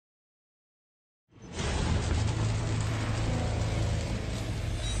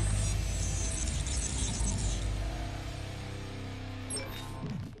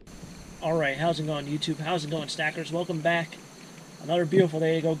Alright, how's it going, YouTube? How's it going, Stackers? Welcome back. Another beautiful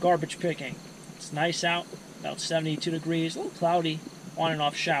day to go garbage picking. It's nice out, about 72 degrees, a little cloudy, on and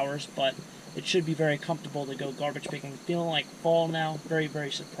off showers, but it should be very comfortable to go garbage picking. Feeling like fall now, very, very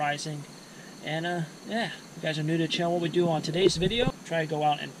surprising. And, yeah, if you guys are new to the channel, what we do on today's video, try to go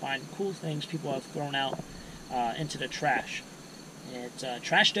out and find cool things people have thrown out into the trash. It's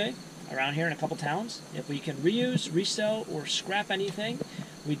trash day around here in a couple towns. If we can reuse, resell, or scrap anything,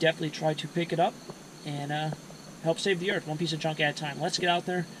 we definitely try to pick it up and help save the earth, one piece of junk at a time. Let's get out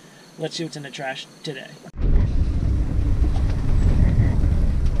there. Let's see what's in the trash today.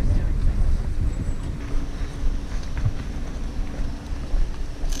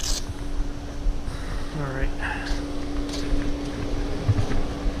 Alright.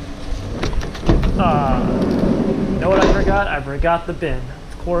 You know what I forgot? I forgot the bin.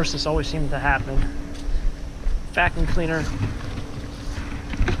 Of course, this always seems to happen. Vacuum cleaner.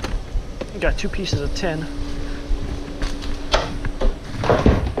 Got 2 pieces of tin.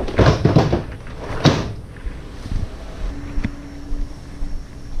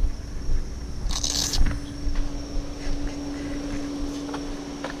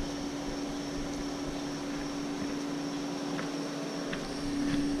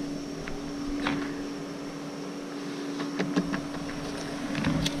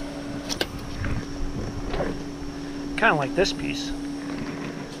 Kind of like this piece.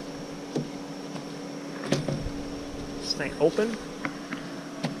 This thing open.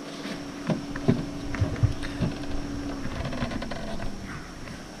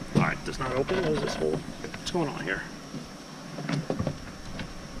 Alright, does not open. What is this hole? What's going on here?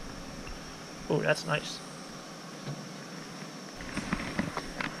 Oh, that's nice.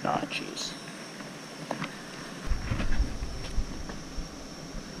 Ah, jeez.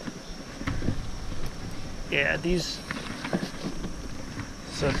 Yeah, these...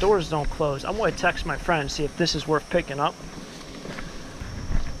 So doors don't close. I'm going to text my friend and see if this is worth picking up.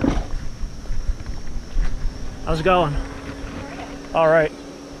 How's it going? All right.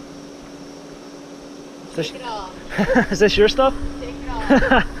 Take it off. Is this your stuff? Take it off.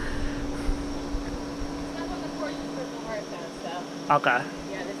 Stuff on the porch is for the heart though, so. Okay.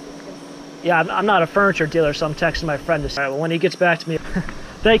 Yeah, this is just... Yeah, I'm not a furniture dealer, so I'm texting my friend to say, all right, well, when he gets back to me.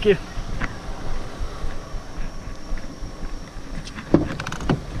 Thank you.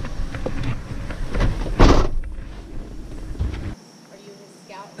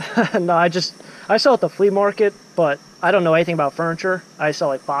 No, I sell at the flea market, but I don't know anything about furniture. I sell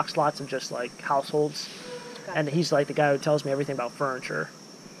like box lots of just like households. Gotcha. And he's like the guy who tells me everything about furniture.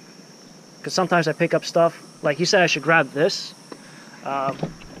 Because sometimes I pick up stuff, like he said I should grab this. I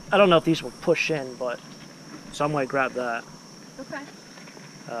don't know if these will push in, but so I'm going to grab that. Okay.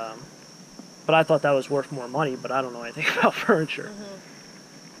 But I thought that was worth more money, but I don't know anything about furniture. Mm-hmm.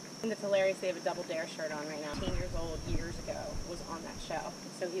 And it's hilarious, they have a Double Dare shirt on right now. 10 years old, years ago, was on that show.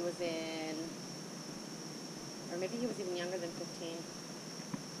 So he was in, or maybe he was even younger than 15.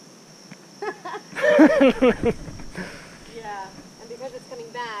 Yeah, and because it's coming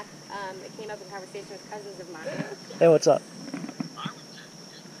back, it came up in conversation with cousins of mine. Hey, what's up?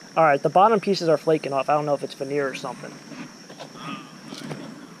 Alright, the bottom pieces are flaking off. I don't know if it's veneer or something.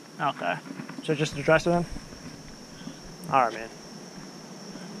 Okay. So just address it then? Alright, man.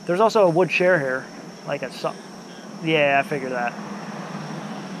 There's also a wood chair here, like a yeah, I figured that.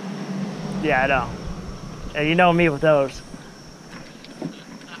 Yeah, I know. And you know me with those.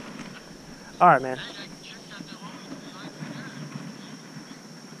 All right, man.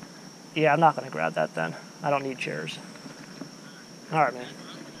 Yeah, I'm not gonna grab that then. I don't need chairs. All right, man.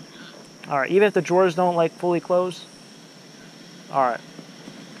 All right, even if the drawers don't like fully close. All right.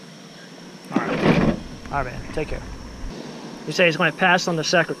 All right. All right, man. Take care. He said he's going to pass on the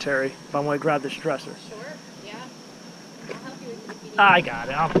secretary, but I'm going to grab this dresser. Sure, yeah. I'll help you with if you need. I got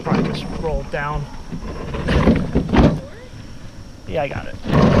it. I'll probably just roll it down. Sure? Yeah, I got it.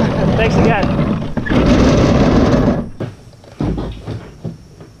 Thanks again.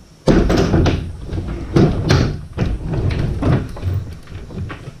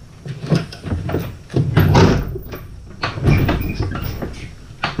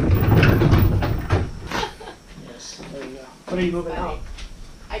 What are you moving out?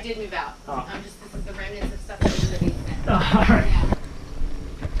 I did move out. Oh. This is the remnants of stuff that was in the basement. Oh, all right. Yeah.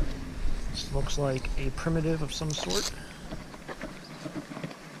 This looks like a primitive of some sort.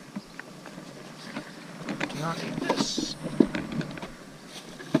 Do not need this.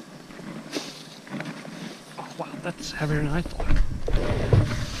 Oh, wow, that's heavier than I thought.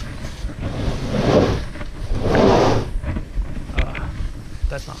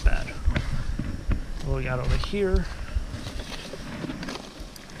 That's not bad. What we got over here?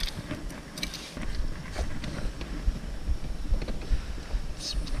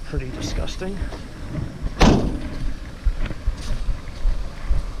 pretty disgusting.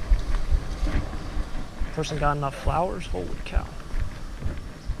 Person got enough flowers? Holy cow.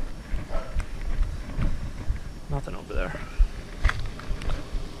 Nothing over there.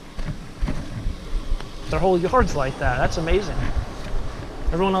 Their whole yard's like that. That's amazing.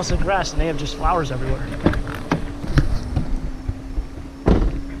 Everyone else has grass and they have just flowers everywhere.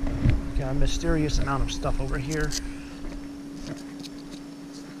 Got a mysterious amount of stuff over here.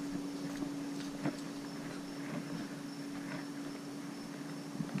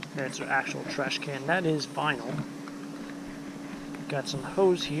 That's an actual trash can. That is vinyl. Got some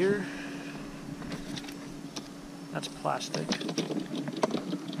hose here. That's plastic.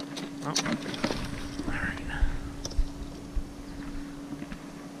 Oh. Alright.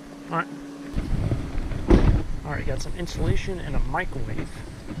 Alright. Alright, got some insulation and a microwave.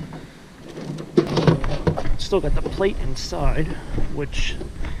 Still got the plate inside, which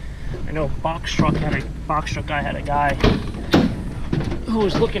I know box truck guy had a guy who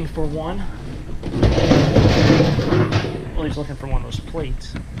was looking for one. Well, he's looking for one of those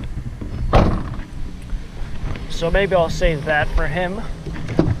plates. So maybe I'll save that for him.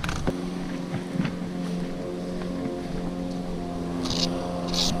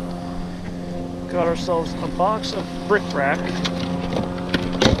 Got ourselves a box of bric-a-brac.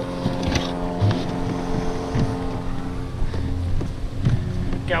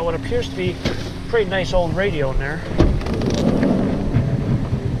 Got what appears to be a pretty nice old radio in there.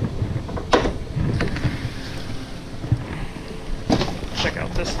 Check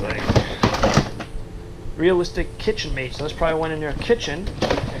out this thing. Realistic kitchen mate. So this probably went in their kitchen.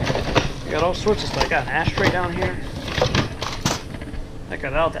 Got all sorts of stuff. Got an ashtray down here.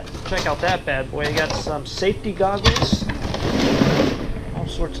 Check out that bad boy. You got some safety goggles. All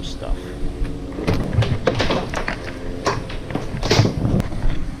sorts of stuff.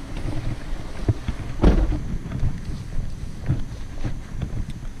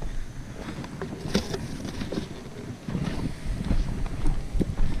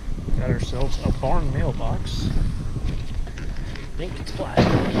 Got ourselves a barn mailbox. I think it's black.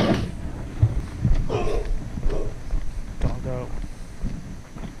 Doggo.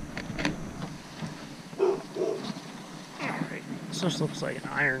 Alright, this looks like an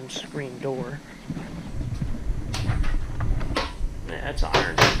iron screen door. Yeah, it's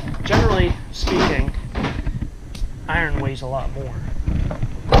iron. Generally speaking, iron weighs a lot more.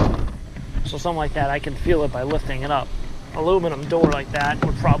 So something like that, I can feel it by lifting it up. Aluminum door like that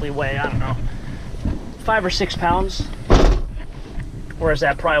would probably weigh, I don't know, 5 or 6 pounds, whereas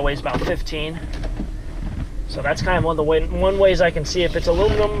that probably weighs about 15. So that's kind of one ways I can see if it's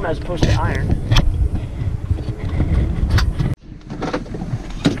aluminum as opposed to iron.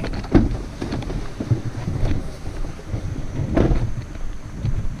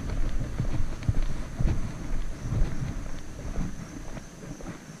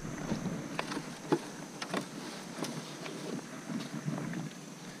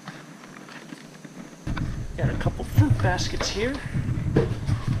 Got a couple fruit baskets here.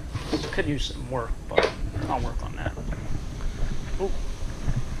 This could use some work, but I'll work on that. Oh,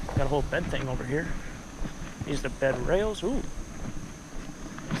 got a whole bed thing over here. These are the bed rails. Ooh,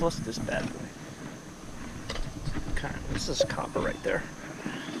 plus this bad boy. This is copper right there.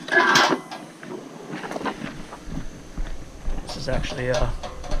 This is actually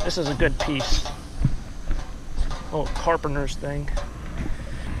this is a good piece. Oh, carpenter's thing.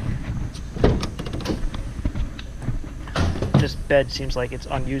 This bed seems like it's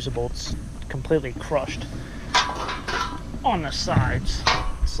unusable. It's completely crushed on the sides.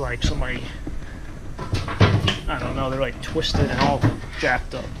 It's like somebody, I don't know, they're like twisted and all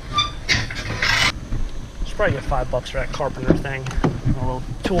jacked up. Should probably get $5 for that carpenter thing. A little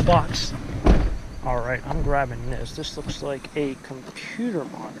toolbox. Alright, I'm grabbing this. This looks like a computer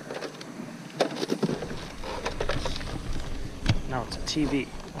monitor. No, it's a TV.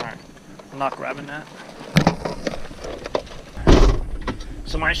 Alright, I'm not grabbing that.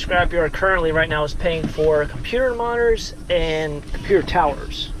 So my scrapyard currently right now is paying for computer monitors and computer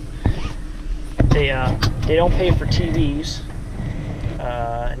towers. They don't pay for TVs,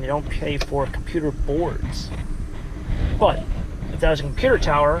 and they don't pay for computer boards. But if that was a computer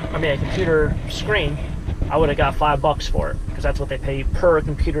tower, a computer screen, I would have got $5 for it, because that's what they pay per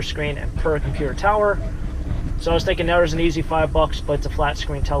computer screen and per computer tower. So I was thinking that was an easy $5, but it's a flat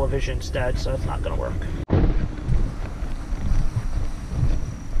screen television instead, so it's not going to work.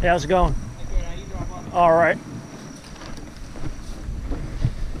 Hey, how's it going? Okay, how you doing, bud? All right.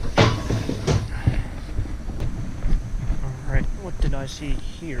 All right. What did I see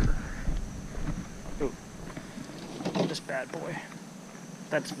here? Ooh, this bad boy.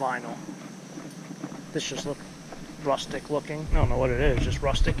 That's vinyl. This just look rustic looking. I don't know what it is, just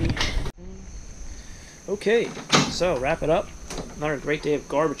rusticy. Okay, so wrap it up. Another great day of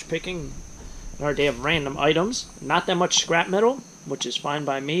garbage picking. Another day of random items. Not that much scrap metal, which is fine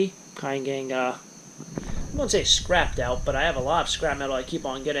by me. Kind of getting, I won't say scrapped out, but I have a lot of scrap metal I keep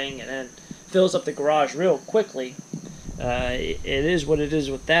on getting, and then fills up the garage real quickly. It is what it is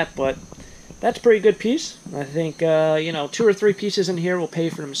with that, but that's a pretty good piece. I think, you know, 2 or 3 pieces in here will pay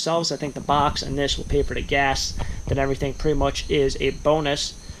for themselves. I think the box and this will pay for the gas. Then everything pretty much is a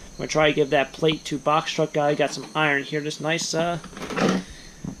bonus. I'm going to try to give that plate to box truck guy. Got some iron here. This nice,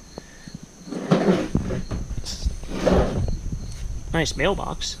 nice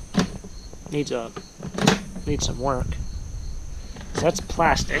mailbox. Needs some work. So that's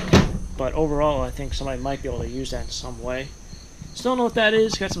plastic, but overall I think somebody might be able to use that in some way. Still don't know what that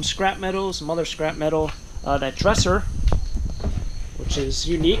is. Got some scrap metal, some other scrap metal. That dresser, which is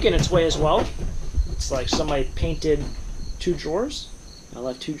unique in its way as well. It's like somebody painted 2 drawers. I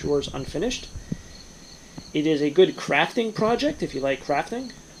left 2 drawers unfinished. It is a good crafting project if you like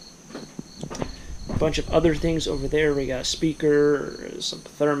crafting. A bunch of other things over there. We got a speaker, some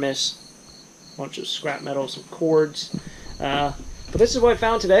thermos, a bunch of scrap metal, some cords. But this is what I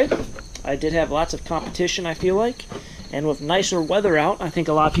found today. I did have lots of competition, I feel like. And with nicer weather out, I think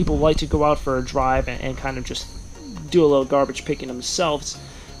a lot of people like to go out for a drive and kind of just do a little garbage picking themselves.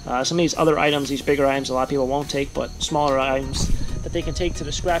 Some of these other items, these bigger items, a lot of people won't take, but smaller items that they can take to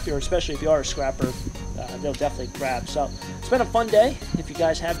the scrapyard, especially if you are a scrapper, they'll definitely grab. So it's been a fun day. If you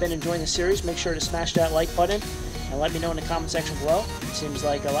guys have been enjoying the series, make sure to smash that like button and let me know in the comment section below. It seems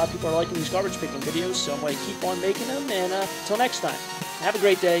like a lot of people are liking these garbage picking videos, so I'm going to keep on making them. And until next time, have a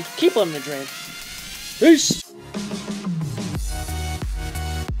great day. Keep living the dream. Peace!